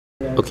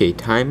Okay,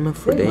 time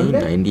for day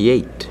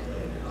 98.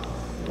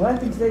 What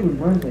happened today was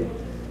Wednesday?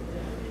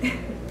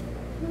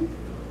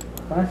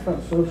 Class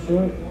felt so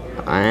short.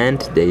 And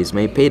today's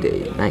my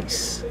payday.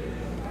 Nice.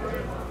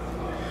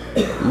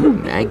 Ooh,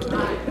 Maggie.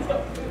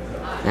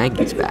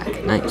 Maggie's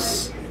back.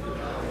 Nice.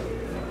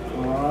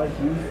 Aw,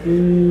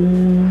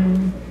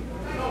 Houston.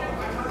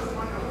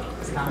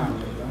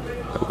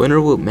 I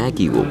wonder what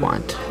Maggie will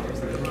want.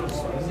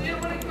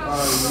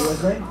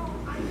 USA?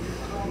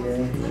 Yeah,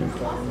 he's just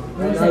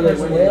USA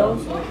versus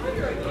Wales?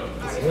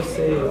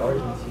 USA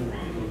Argentina.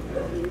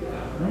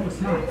 No,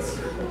 it's not.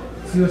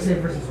 It's USA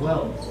versus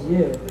Wales.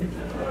 Yeah.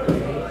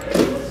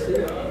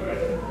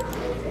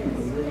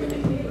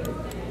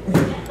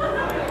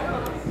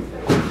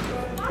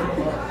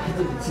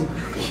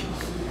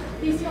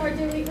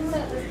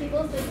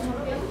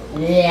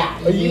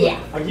 Yeah.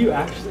 Are you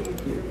actually?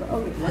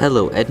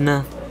 Hello,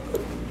 Edna.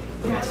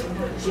 Yes,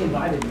 she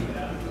invited me.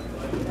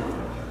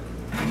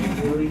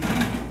 Really?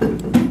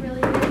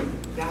 Really?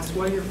 That's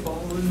why you're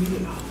following me?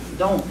 Oh,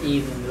 Don't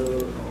even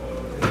do.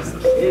 just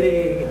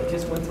kidding. I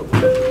just went to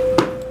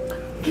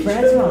lunch.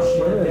 France and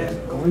Australia is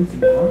going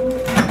tomorrow?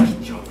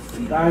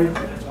 Guys,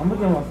 I'm gonna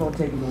get my phone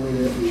taken away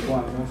to every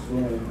squad, I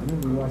swear. I'm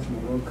gonna be watching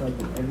the World Cup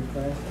in every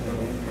class.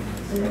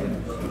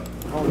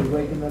 I'll be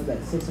waking up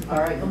at 6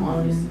 o'clock in the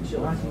morning,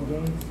 watching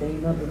games,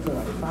 staying up until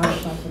like 5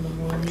 o'clock in the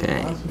morning,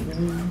 Okay. watching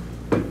games.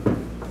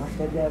 My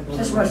stepdad's going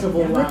Just rush your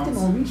ball lifting rounds.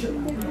 on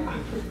reaching, nigga.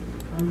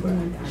 I'm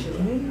like, I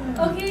can't.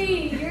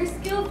 Okay, your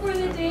skill for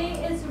the day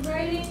is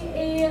writing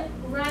a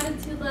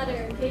gratitude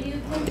letter. Okay, you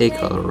can Hey, say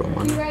Color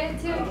Roman. you write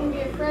it to, it can be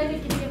a friend,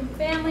 it can be a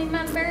family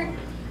member.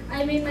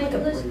 I made my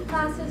English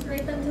classes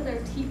write them to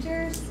their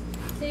teachers.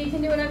 So you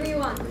can do whatever you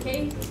want,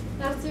 okay? You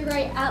have to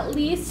write at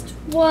least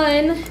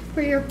one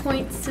for your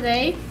points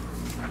today.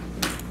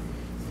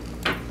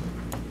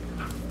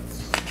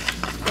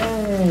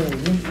 Dang,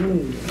 this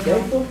is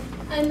grateful.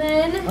 And I'm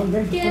then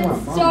grateful get for my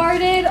mom.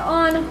 started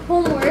on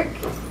homework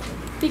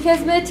because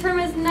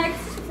midterm is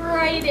next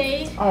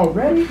Friday.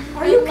 Already?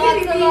 Are you And lots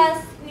kidding of me?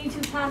 us need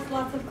to pass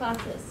lots of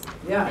classes.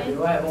 Yeah, Okay? you're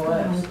right. Well,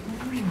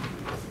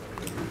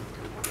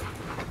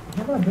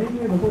 Have I been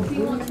here the whole Do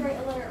you want to school? write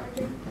a letter,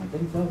 Arthur? I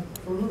think so.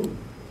 for who?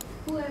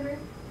 Whoever.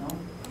 No.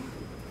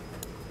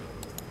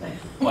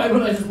 Why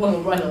would I just want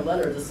to write a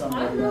letter to I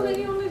somebody? don't know that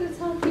you wanted to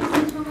tell people how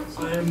much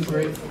you I am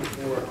grateful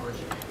for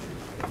Argentina.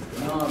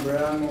 No, bro.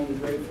 I'm only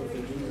grateful for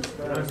Jesus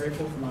I'm Christ,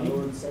 grateful for my me.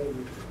 Lord and Savior.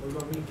 What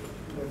about me?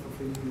 I'm grateful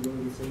for you, Lord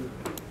and Savior.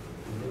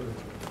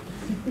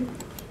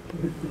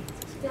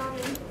 Down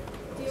in.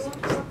 Do you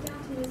want to walk down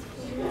to Miss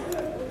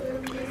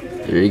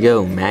King's? Here you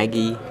go,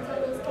 Maggie.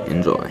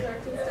 Enjoy.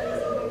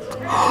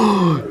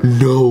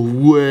 No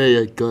way,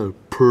 I got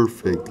it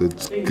perfect.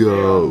 Let's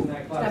go.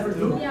 Stafford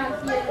who?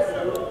 Yeah, he is.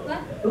 What?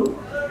 Who?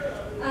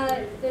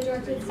 The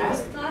directed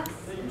studies class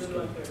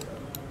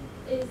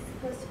is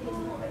supposed to be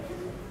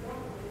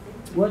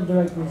What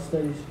directing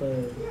studies for?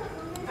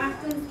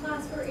 Athens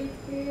class for 8th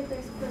period.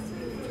 They're supposed to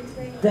be here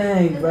today.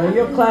 Dang, bro,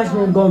 your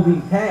classroom gonna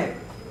be packed.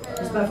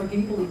 Stafford,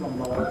 can you believe I'm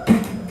low?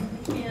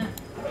 Yeah.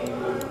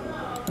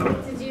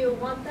 Did you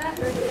want that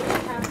or did it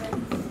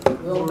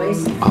happen? Well,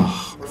 basically.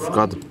 Oh, I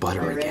forgot the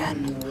butter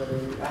again.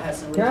 I had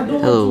some. Can I do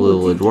it? Hello,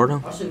 little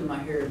Eduardo. I'll show you my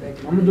hair back.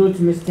 I'm gonna do it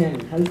to Miss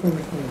Tanner. How you spell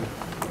Miss Tanner?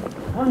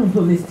 I'm gonna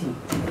put Miss T.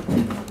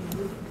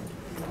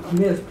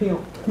 Miss Pimp.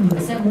 I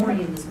said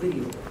Morty in this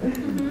video.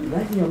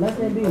 That's your last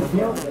name being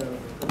Pimp.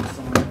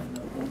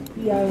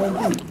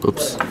 P-I-M-P.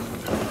 Oops.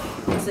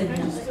 I said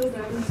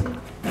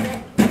him.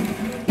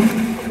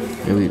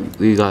 Maybe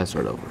we gotta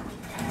start over.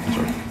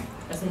 Sorry.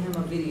 I sent him a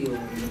video.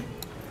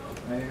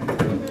 Right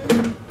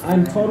here.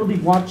 I'm totally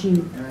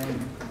watching Right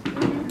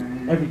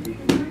here. everything.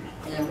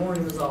 And then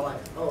Morty was all like,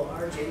 "Oh,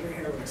 RJ, your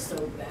hair looks so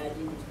bad.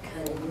 You need to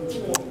cut it. You need to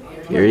get your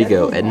hair." Here you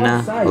go, That goes Edna.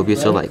 offside, Hope you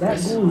still bro. like that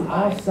this. goes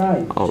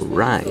offside.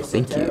 Alright,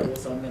 thank you.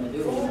 That's what I'm gonna do.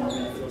 You know, I'm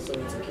gonna feel so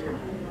insecure.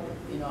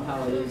 You know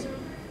how it is.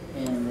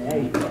 And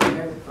Hey,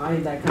 then I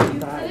ain't that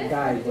kind of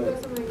guy,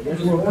 but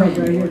this World Cup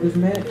right here, this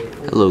man.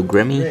 Hello,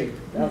 Grimmy.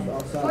 Great. That was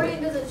offside.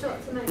 Morgan doesn't show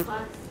up to my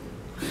class.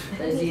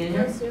 Is he in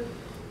here? Supposed to.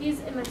 He's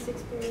in my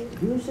 6th period.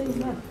 You say he's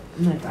not?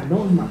 I'm like, I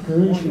know it's my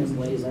country's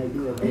way, like,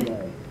 you but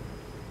like,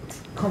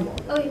 come on.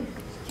 Oh, yeah.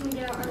 Can we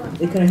get out our laptop?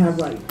 They couldn't have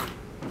like,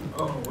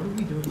 Oh, what are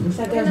we doing? what's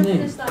that We're guy's gonna name?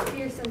 finish that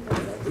fear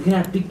sentences. We can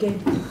have Pique.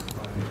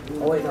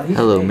 Oh wait, no, he's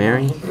Hello, Spain.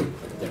 Mary.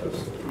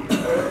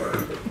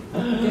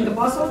 ¿Qué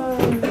pasó?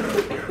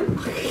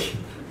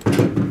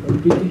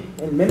 And Pique,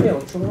 and maybe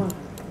Ochoa.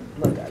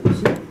 Look, you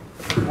see,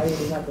 I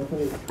didn't have the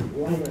whole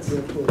lineup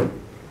real quick.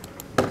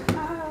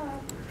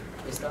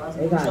 Estabas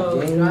They got mucho,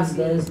 James,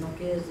 gracias, bro. no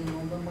quieres,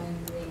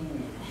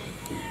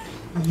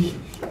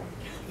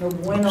 no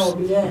bueno,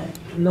 bien.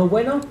 No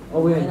bueno?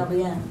 O Bueno, bien?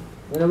 bien.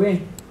 Bueno,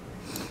 bien.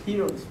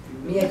 Heroes.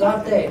 Mi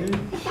agate.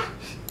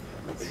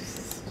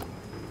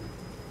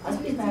 I Can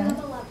speak you turn on Spanish.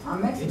 the laptop?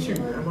 I'm It's your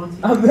Mexican. grandma.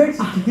 I'm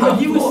Mexican. Oh,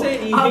 he was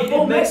saying he I'm hated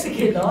full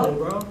Mexican Mexican, people, dog.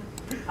 bro.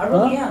 I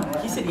really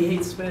am. He said he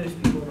hates Spanish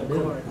people in the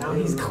car. Now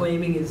he's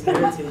claiming his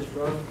heritage,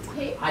 bro.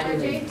 Hey, I do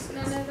RJ, this.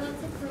 none of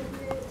that's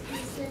appropriate.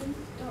 Houston,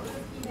 don't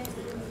repeat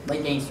it.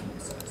 Like gangster.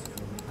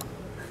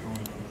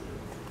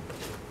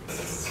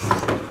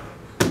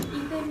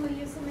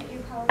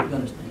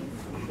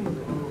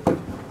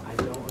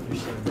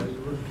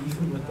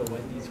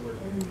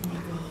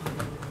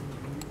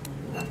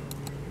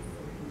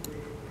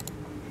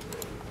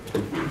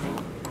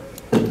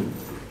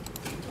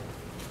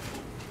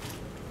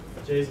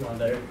 Jay's not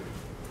there.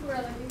 Where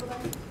other people are?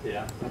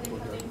 Yeah. Are they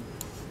coming?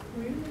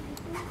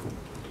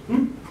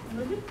 Hmm?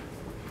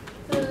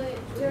 So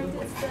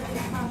directed study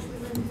class is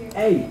in here.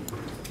 Hey,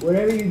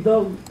 whatever you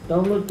do,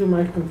 don't look through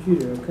my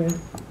computer, okay? Are you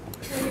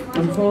I'm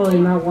watching totally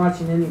the not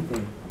watching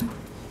anything.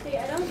 Hey,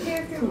 I don't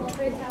care if you're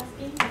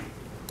multitasking.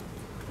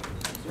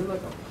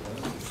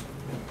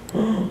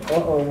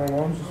 Uh-oh, my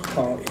mom just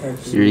called.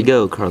 Here you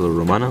go, Carlo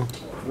Romano.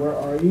 Where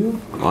are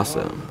you?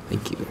 Awesome.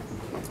 Thank you.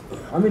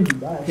 I'm in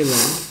Dubai. Hey,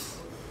 man.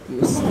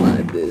 Let me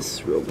slide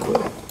this real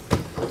quick.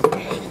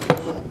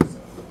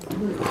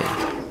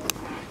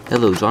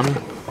 Hello, Johnny.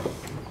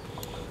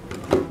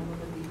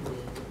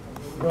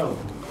 Bro,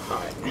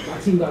 my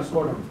team got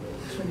scored on.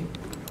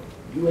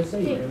 USA,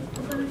 Okay, bro.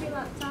 open up your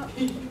laptop.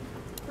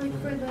 Like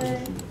for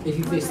the. If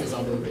you fix this,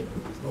 I'll do it.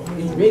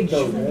 It's big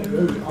though, man.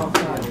 It's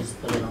offside.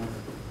 Just put it on.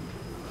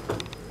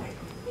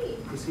 Hey,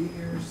 Is he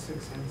here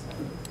 6 and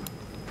 7?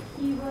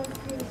 he was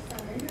here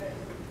 7.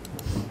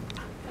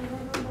 I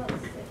don't know about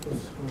 6.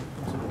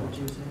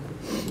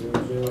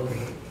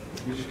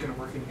 You're just gonna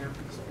work in here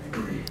for this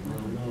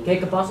thing? Okay,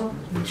 Capasso?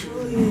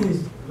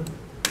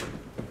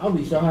 I'll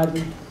be so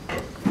happy.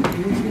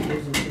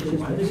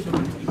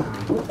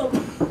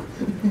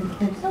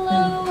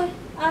 Hello,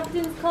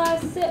 Athens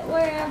class, sit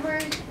wherever.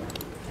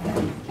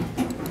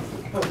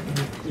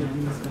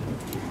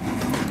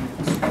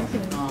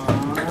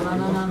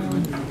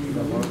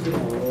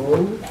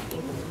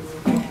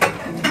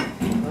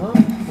 He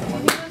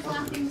was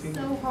laughing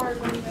so hard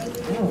when he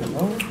was I don't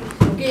know.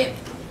 Okay.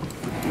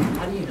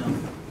 How do you know? He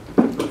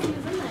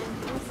was in there. I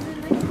was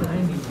sitting next to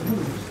him.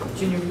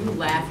 Junior, you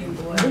laughing,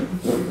 boy?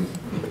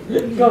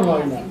 Come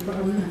on now.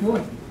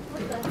 What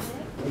the heck?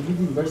 If you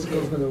think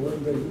Versico's gonna win,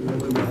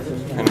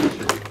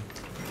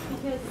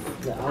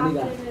 Because I only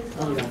got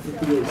Athens is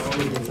 58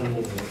 seconds on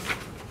this.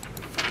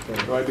 What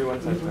do I do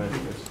once I finish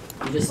this?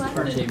 You just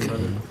turn it in,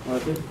 brother.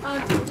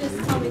 just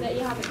tell me that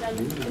you haven't done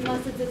it,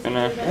 unless it's a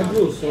That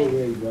blue is so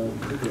weird, bro.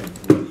 Look at that.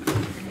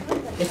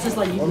 It's just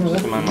like you Oh, no,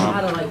 that's know my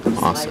how to like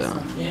slide Awesome.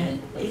 something in it.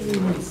 Like,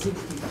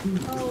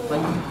 Oh,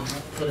 like you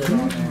put it on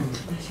there.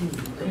 That shit is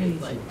crazy.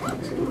 Like,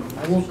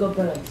 I woke up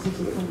at like 6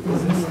 o'clock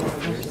this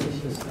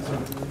morning.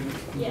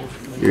 yeah.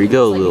 Here you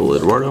go, little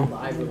Eduardo.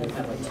 I really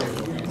have like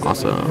terrible hands.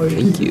 Awesome.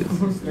 Thank you.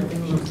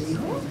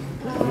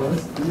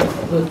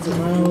 But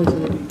tomorrow is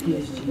gonna be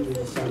PSG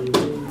versus Saudi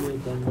Arabia,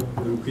 Denmark.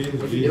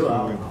 If you do,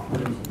 I'll.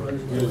 Poland, You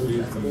France, guys do.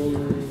 shit,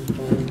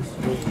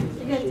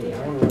 I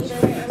wanna watch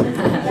Either way, I'm gonna go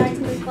back to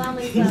the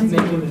clowning class.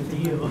 Making a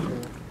deal.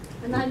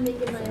 And I'm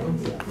making my own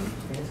deal.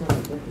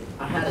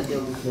 I had a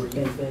deal before you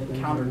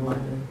countered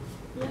mine.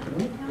 Yeah, I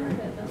counted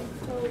it though,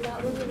 so that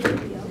was a good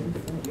deal.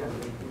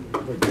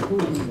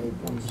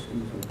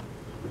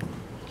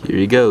 Here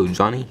you go,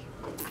 Johnny.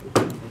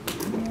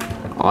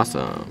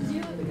 Awesome.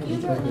 You wrote the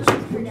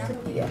first paragraph of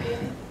your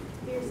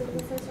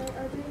synthesis,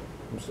 right, RJ?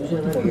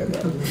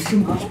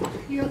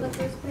 You wrote the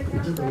first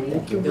paragraph,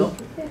 right? Nope.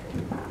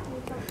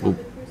 Oop.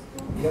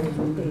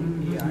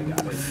 Yeah, I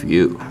got it.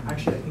 Phew.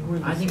 Actually, I think we're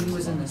in I think he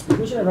was in the same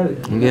Who should I write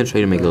it? I'm gonna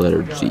try to make a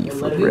letter G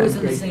for He was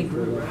in grammar. the same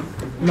group,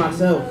 right?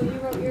 Myself. So you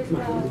wrote yours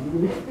about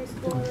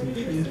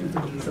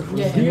preschool.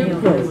 Yeah, and he was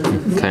in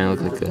the Kind of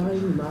look like a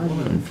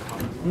 1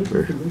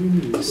 for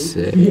 6.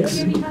 Maybe has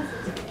it in.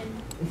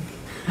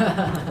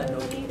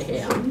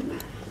 Yeah.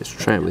 Let's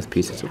try it with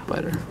pieces of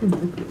butter.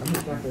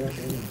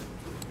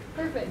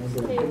 Perfect.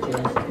 Okay, we're gonna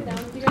enter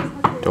down. Do you guys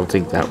have your Don't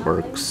think that yellow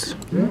works.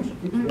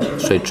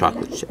 Let's try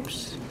chocolate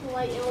chips.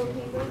 light yellow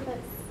paper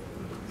that's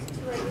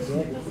to write your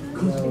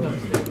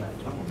synthesis?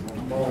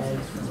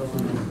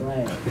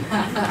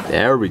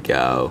 There we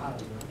go.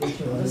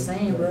 The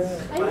same, bro. I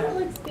think it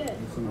looks good.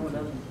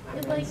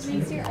 It like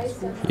makes your eyes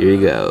stuff. Here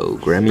you go,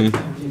 Grammy.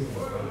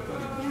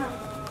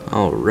 Yeah.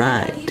 All I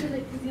right. hated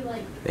it because you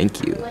like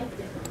Thank you. liked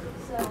it.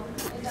 So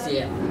it got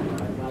Yeah.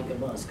 Like a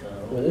bus, cuz.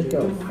 Well, this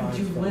girl Why'd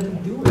you let him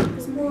do it?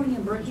 This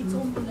morning, bro, he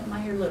told me that my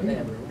hair looked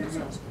bad, bro. What's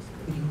up?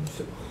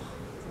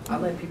 I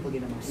let people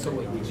get in my So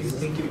wait, did you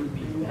think it would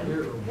be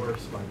better or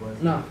worse by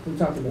what? Nah, we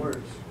talked about Worse.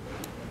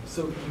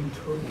 So you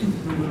took.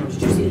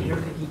 Did you see the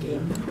haircut he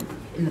gave me?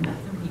 In the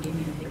bathroom, he gave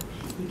me a haircut.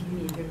 He gave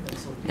me a haircut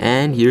so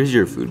And here's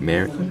your food,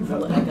 Mary.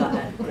 beautiful. I got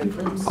at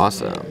Franklin's.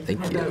 Awesome.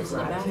 Thank I you. went to the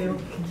bathroom.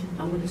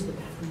 I went to the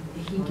bathroom.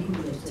 He gave me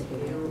this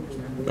hair.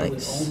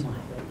 Nice. Oh my.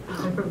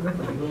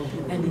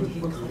 And then he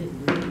cut it.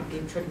 He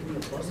tried to give me a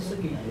bus.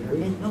 And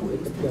no, it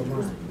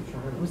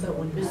was that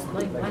one just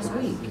like last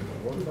week.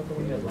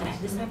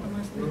 This happened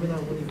last week. Remember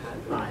that one you had?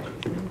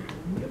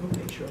 You have a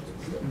picture of it?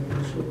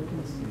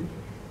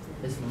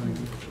 It's funny. It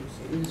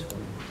is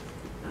funny.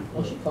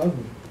 Oh, she called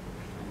me.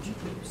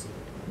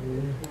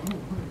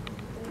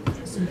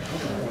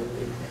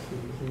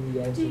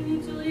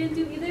 Jamie, Julian,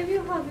 do either of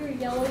you have your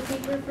yellow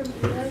paper from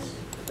English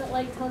that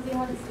like tells you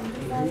how to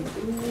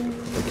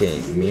synthesize?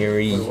 Okay,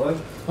 Mary. Do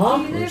Huh?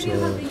 either of you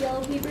have the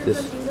yellow paper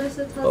This- from English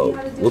that tells oh, you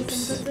how to do whoops. a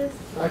synthesis?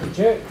 I can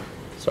check. Can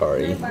I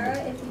Sorry. borrow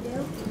it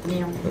if you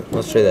do?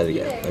 Let's try that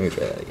again. Let me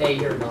try that again. Hey,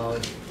 you're a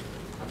dog.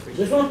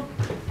 This one?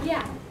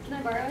 Yeah. Can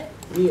I borrow it?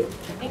 Yeah.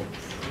 Thanks.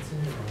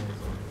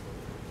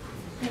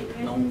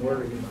 Don't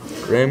worry about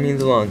it. Grammy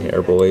the long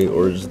hair boy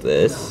orders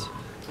this.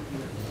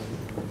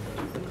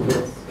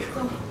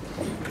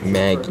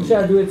 Maggie. Should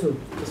I do it too?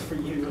 Just for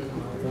you.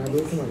 Can I do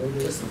it too?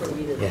 Just for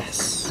me to.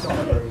 Yes.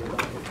 Don't worry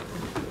about it.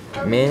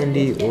 Are we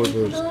Mandy gonna do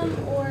orders Pendulum this.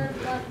 or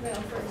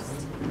Blackmail first?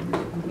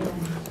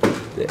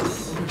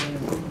 This.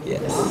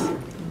 Yes.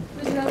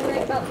 Who's gonna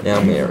write about the Now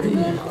Mary.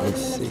 Pendulum, or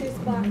Let's who's gonna see. choose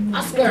Blackmail?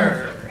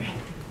 Oscar!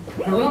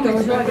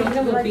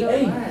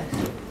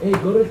 Hey,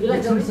 go to the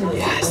like team center.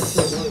 Yes.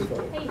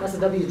 That's a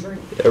W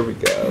drink. There we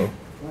go.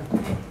 I'm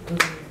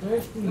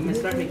gonna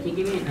start the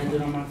kicking it and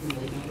then I'm not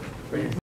gonna